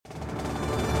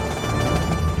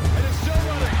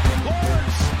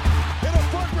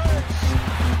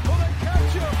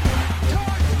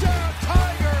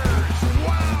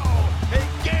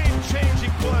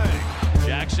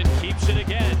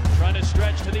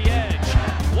the edge.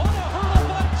 What a hurdle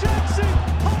by Jackson.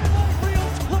 Highlight reel.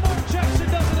 Lamar Jackson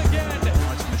does it again.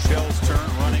 Watch Michelle's turn,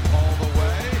 running all the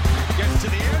way. Gets to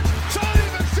the edge. Sonny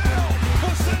Michel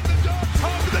will send the Dogs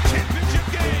home to the championship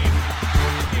game.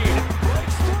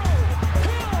 Breaks through.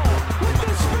 Hill with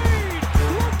the speed.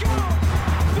 Look out.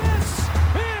 This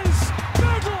is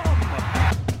Bedlam.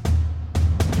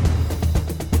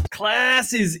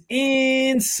 Class is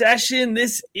in session.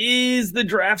 This is the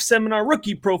Draft Seminar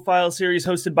Rookie Profile Series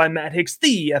hosted by Matt Hicks,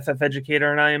 the FF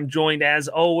Educator, and I am joined as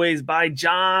always by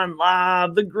John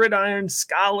Lobb, the Gridiron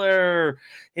Scholar.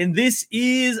 And this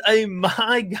is a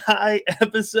My Guy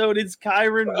episode. It's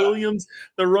Kyren Williams,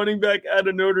 the running back out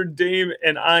of Notre Dame,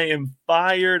 and I am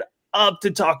fired up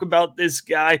to talk about this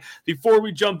guy. Before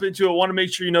we jump into it, I want to make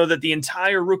sure you know that the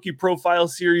entire Rookie Profile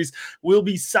series will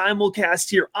be simulcast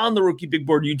here on the Rookie Big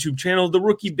Board YouTube channel, the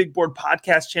Rookie Big Board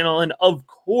podcast channel, and of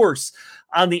course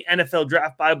on the NFL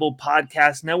Draft Bible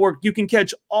podcast network. You can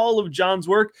catch all of John's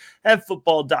work at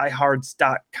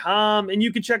footballdiehards.com, and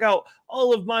you can check out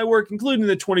all of my work, including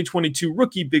the 2022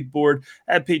 Rookie Big Board,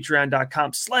 at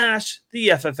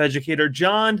patreon.com/the FF Educator.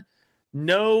 John,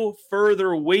 no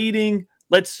further waiting.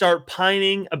 Let's start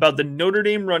pining about the Notre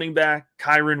Dame running back,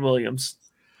 Kyren Williams.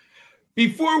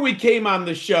 Before we came on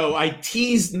the show, I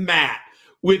teased Matt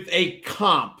with a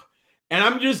comp. And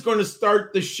I'm just going to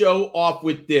start the show off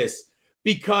with this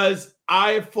because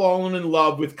I have fallen in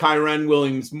love with Kyren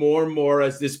Williams more and more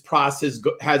as this process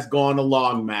has gone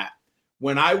along, Matt.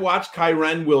 When I watch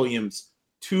Kyren Williams,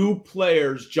 two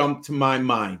players jump to my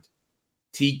mind.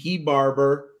 Tiki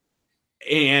Barber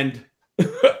and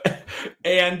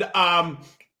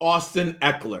Austin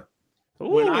Ekeler. Ooh.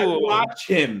 When I watch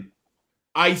him,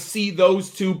 I see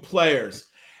those two players.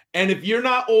 And if you're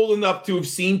not old enough to have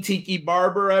seen Tiki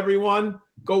Barber, everyone,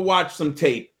 go watch some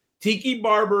tape. Tiki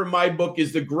Barber, in my book,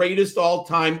 is the greatest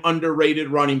all-time underrated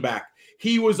running back.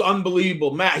 He was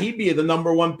unbelievable. Matt, he'd be the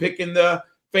number one pick in the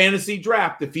fantasy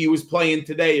draft if he was playing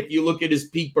today, if you look at his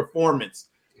peak performance.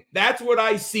 That's what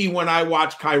I see when I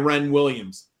watch Kyren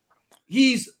Williams.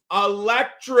 He's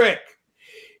electric.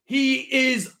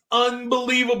 He is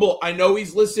unbelievable. I know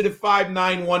he's listed at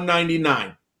 5'9",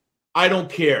 199. I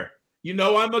don't care. You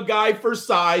know I'm a guy for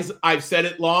size. I've said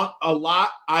it a lot.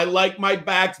 I like my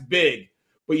backs big.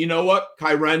 But you know what?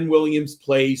 Kyren Williams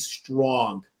plays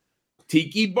strong.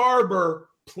 Tiki Barber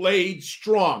played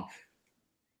strong.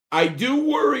 I do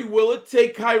worry, will it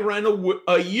take Kyren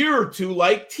a year or two,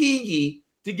 like Tiki,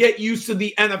 to get used to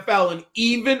the NFL? And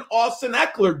even Austin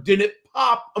Ekeler didn't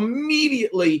pop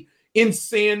immediately in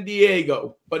San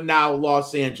Diego, but now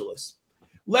Los Angeles.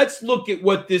 Let's look at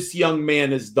what this young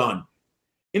man has done.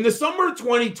 In the summer of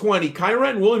 2020,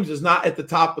 Kyren Williams is not at the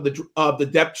top of the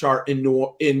depth chart in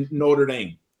Notre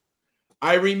Dame.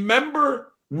 I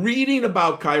remember reading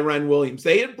about Kyren Williams.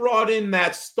 They had brought in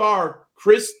that star,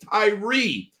 Chris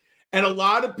Tyree, and a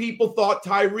lot of people thought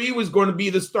Tyree was going to be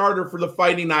the starter for the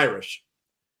Fighting Irish.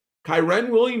 Kyren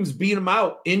Williams beat him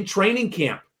out in training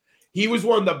camp. He was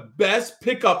one of the best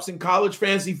pickups in college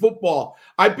fantasy football.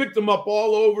 I picked him up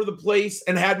all over the place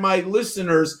and had my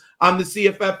listeners on the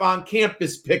CFF on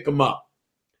campus pick him up.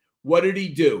 What did he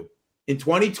do? In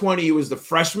 2020, he was the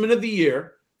freshman of the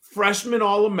year, freshman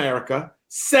All-America,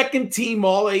 second team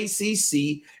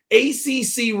All-ACC,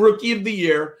 ACC Rookie of the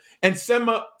Year, and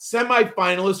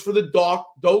semifinalist for the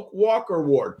Doak Walker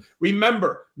Award.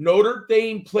 Remember, Notre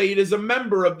Dame played as a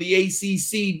member of the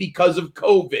ACC because of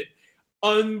COVID.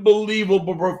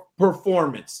 Unbelievable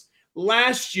performance.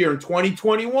 Last year in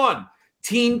 2021,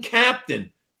 team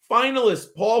captain,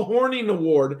 finalist Paul Hornung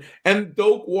Award, and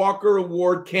Doak Walker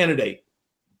Award candidate.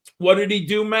 What did he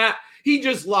do, Matt? He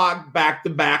just logged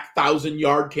back-to-back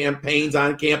 1,000-yard campaigns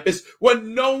on campus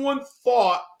when no one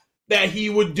thought that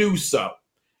he would do so.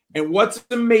 And what's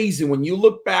amazing, when you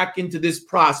look back into this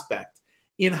prospect,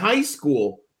 in high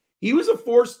school, he was a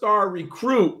 4-star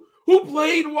recruit who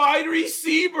played wide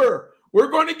receiver. We're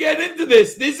going to get into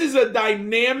this. This is a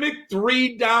dynamic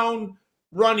 3-down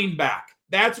running back.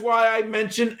 That's why I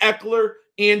mentioned Ekeler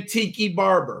and Tiki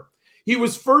Barber. He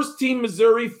was first-team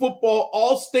Missouri football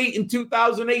All-State in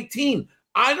 2018.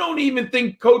 I don't even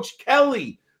think Coach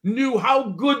Kelly knew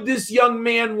how good this young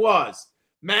man was.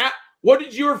 Matt, what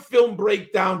did your film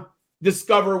breakdown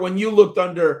discover when you looked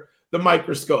under the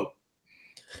microscope?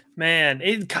 Man,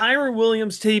 Kyren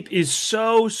Williams tape is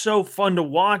so fun to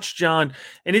watch, John,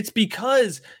 and it's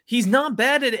because he's not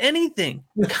bad at anything.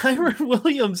 Kyren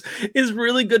Williams is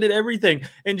really good at everything.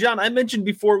 And John, I mentioned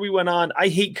before we went on, I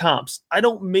hate comps. I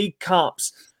don't make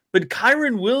comps. But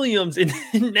Kyren Williams, and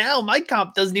now my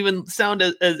comp doesn't even sound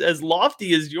as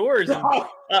lofty as yours.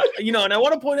 And I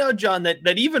want to point out, John,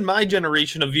 that even my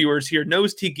generation of viewers here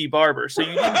knows Tiki Barber, so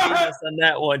you didn't beat us on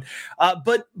that one.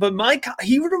 But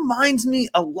he reminds me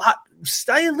a lot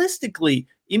stylistically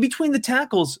in between the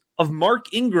tackles of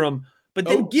Mark Ingram. But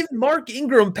then give Mark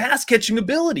Ingram pass catching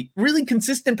ability, really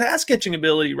consistent pass catching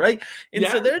ability, right? And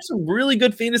so there's some really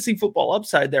good fantasy football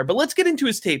upside there. But let's get into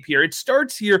his tape here. It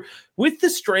starts here with the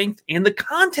strength and the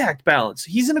contact balance.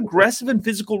 He's an aggressive and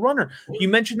physical runner. You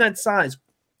mentioned that size.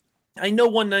 I know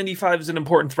 195 is an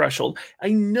important threshold. I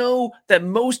know that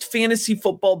most fantasy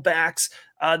football backs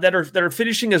that are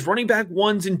finishing as running back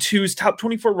 1s and 2s, top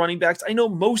 24 running backs, I know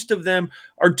most of them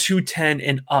are 210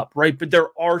 and up, right? But there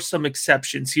are some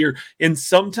exceptions here. And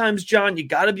sometimes, John, you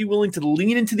got to be willing to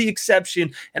lean into the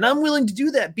exception. And I'm willing to do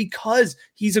that because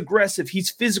he's aggressive. He's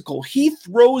physical. He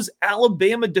throws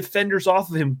Alabama defenders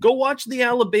off of him. Go watch the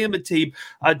Alabama tape,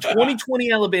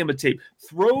 2020 Alabama tape.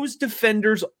 Throws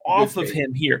defenders off of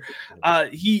him here.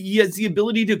 He has the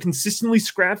ability to consistently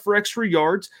scrap for extra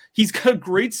yards. He's got a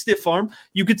great stiff arm.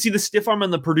 You could see the stiff arm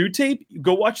on the Purdue tape.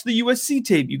 Go watch the USC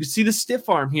tape. You could see the stiff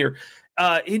arm here.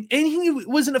 And he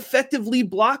was an effective lead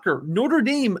blocker. Notre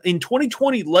Dame in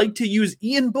 2020 liked to use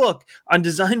Ian Book on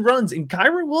design runs, and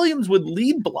Kyren Williams would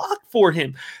lead block for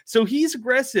him. So he's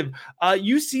aggressive.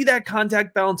 You see that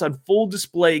contact balance on full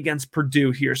display against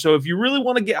Purdue here. So if you really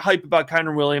want to get hype about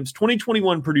Kyren Williams,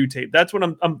 2021 Purdue tape, that's what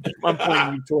I'm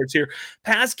pointing you towards here.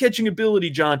 Pass catching ability,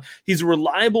 John. He's a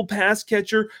reliable pass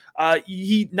catcher.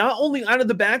 He not only out of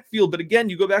the backfield, but again,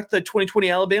 you go back to the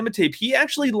 2020 Alabama tape, he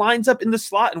actually lines up in the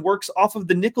slot and works off of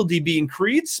the nickel DB and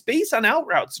creates space on out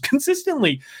routes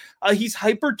consistently. He's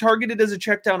hyper targeted as a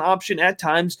check down option at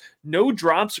times, no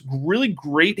drops, really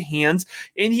great hands.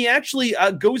 And he actually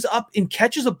goes up and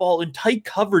catches a ball in tight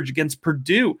coverage against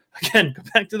Purdue. Again, go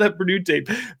back to that Purdue tape.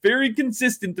 Very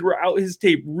consistent throughout his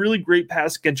tape. Really great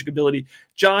pass catching ability.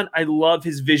 John, I love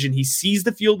his vision. He sees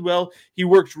the field well. He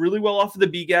works really well off of the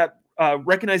B gap,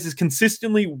 recognizes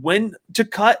consistently when to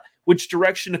cut, which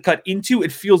direction to cut into.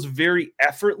 It feels very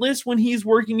effortless when he's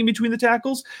working in between the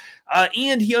tackles.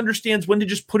 And he understands when to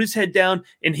just put his head down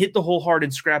and hit the hole hard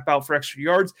and scrap out for extra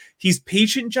yards. He's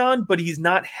patient, John, but he's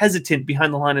not hesitant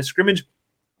behind the line of scrimmage.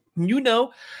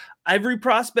 Every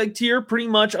prospect here, pretty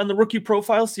much on the rookie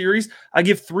profile series, I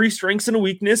give 3 strengths and a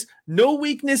weakness. No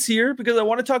weakness here because I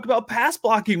want to talk about pass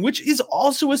blocking, which is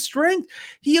also a strength.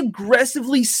 He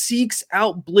aggressively seeks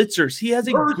out blitzers. He has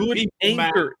a good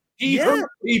anchor. He hurt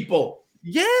people.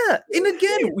 Yeah. And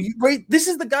again, right, this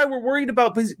is the guy we're worried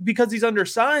about because he's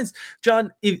undersized.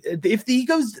 John, if he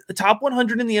goes top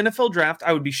 100 in the NFL draft,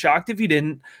 I would be shocked if he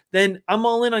didn't. Then I'm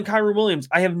all in on Kyren Williams.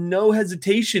 I have no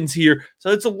hesitations here.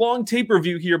 So it's a long tape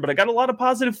review here, but I got a lot of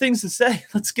positive things to say.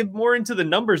 Let's get more into the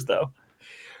numbers, though.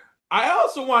 I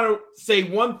also want to say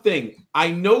one thing.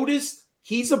 I noticed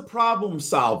he's a problem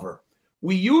solver.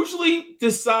 We usually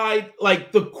decide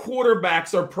like the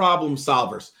quarterbacks are problem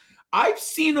solvers. I've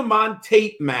seen him on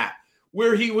tape, Matt,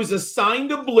 where he was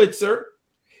assigned a blitzer.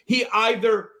 He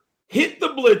either hit the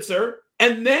blitzer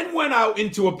and then went out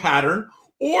into a pattern,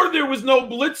 or there was no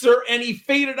blitzer and he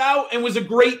faded out and was a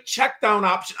great check down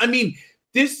option. I mean,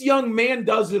 this young man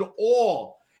does it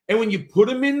all. And when you put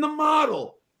him in the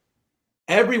model,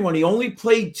 he only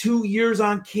played 2 years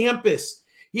on campus.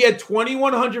 He had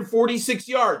 2,146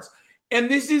 yards. And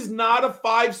this is not a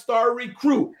 5-star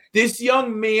recruit. This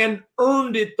young man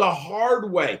earned it the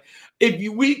hard way.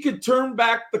 We could turn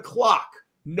back the clock,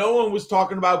 no one was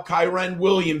talking about Kyren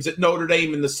Williams at Notre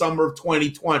Dame in the summer of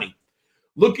 2020.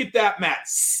 Look at that, Matt.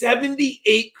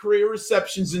 78 career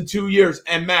receptions in 2 years.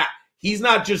 And Matt, he's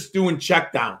not just doing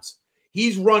checkdowns.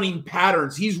 He's running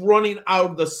patterns. He's running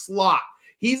out of the slot.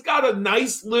 He's got a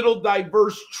nice little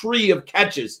diverse tree of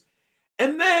catches.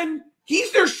 And then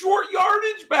he's their short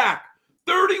yardage back.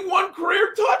 31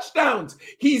 career touchdowns.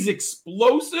 He's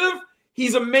explosive.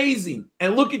 He's amazing.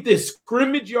 And look at this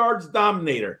scrimmage yards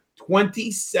dominator,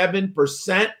 27%,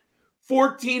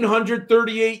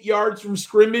 1,438 yards from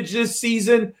scrimmage this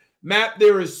season. Matt,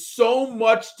 there is so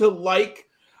much to like.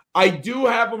 I do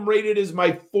have him rated as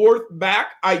my 4th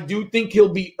back. I do think he'll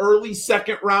be early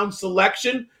 2nd round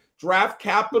selection. Draft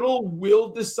capital will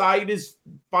decide his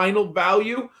final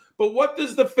value. But what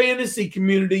does the fantasy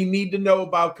community need to know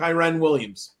about Kyren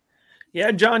Williams? Yeah,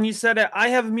 John, you said it. I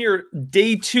have him here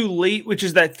day 2 late, which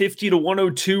is that 50 to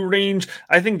 102 range.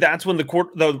 I think that's when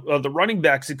the running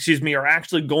backs, are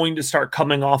actually going to start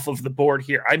coming off of the board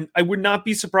here. I would not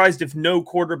be surprised if no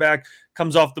quarterback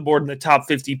comes off the board in the top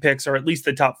 50 picks or at least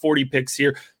the top 40 picks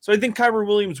here. So I think Kyren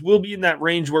Williams will be in that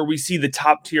range where we see the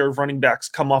top tier of running backs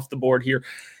come off the board here.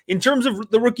 In terms of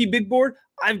the rookie big board,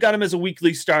 I've got him as a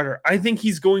weekly starter. I think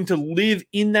he's going to live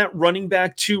in that running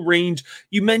back 2 range.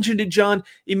 You mentioned it, John.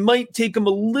 It might take him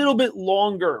a little bit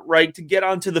longer, right, to get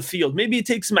onto the field. Maybe it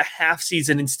takes him a half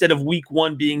season instead of week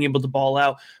 1 being able to ball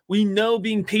out. We know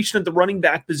being patient at the running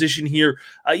back position here,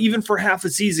 even for half a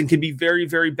season, can be very,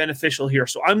 very beneficial here.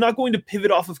 So I'm not going to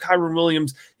pivot off of Kyren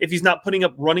Williams if he's not putting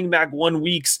up running back 1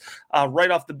 weeks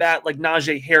right off the bat, like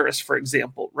Najee Harris, for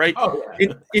example, right? Oh,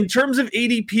 yeah. In terms of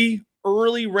ADP,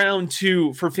 early round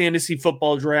 2 for fantasy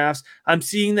football drafts, I'm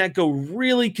seeing that go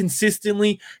really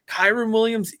consistently. Kyren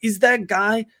Williams is that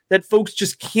guy that folks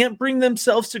just can't bring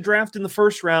themselves to draft in the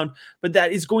first round, but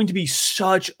that is going to be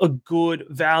such a good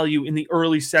value in the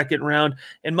early second round.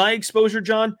 And my exposure,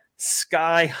 John,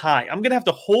 sky high. I'm going to have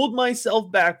to hold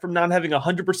myself back from not having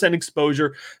 100%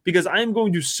 exposure because I am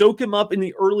going to soak him up in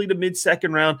the early to mid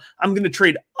second round. I'm going to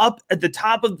trade up at the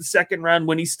top of the second round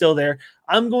when he's still there.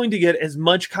 I'm going to get as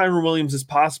much Kyren Williams as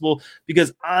possible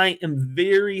because I am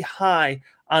very high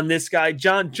on this guy.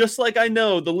 John, just like I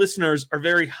know the listeners are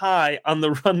very high on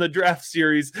the draft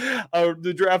series,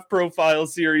 the draft profile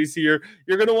series here,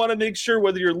 you're going to want to make sure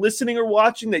whether you're listening or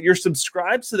watching that you're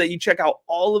subscribed so that you check out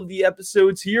all of the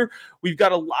episodes here. We've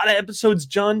got a lot of episodes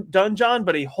done, John,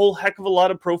 but a whole heck of a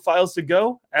lot of profiles to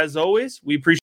go. As always, we appreciate